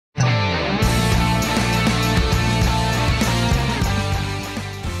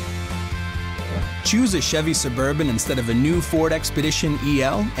Choose a Chevy Suburban instead of a new Ford Expedition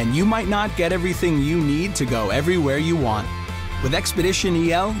EL, and you might not get everything you need to go everywhere you want. With Expedition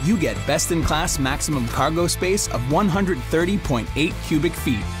EL, you get best-in-class maximum cargo space of 130.8 cubic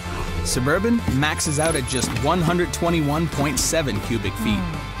feet. Suburban maxes out at just 121.7 cubic feet.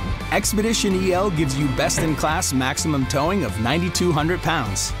 Expedition EL gives you best-in-class maximum towing of 9,200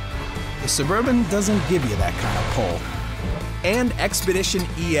 pounds. The Suburban doesn't give you that kind of pull. And Expedition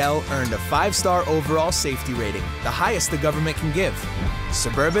EL earned a 5-star overall safety rating, the highest the government can give.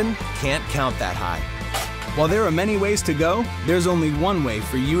 Suburban can't count that high. While there are many ways to go, there's only one way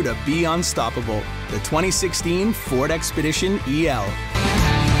for you to be unstoppable: the 2016 Ford Expedition EL.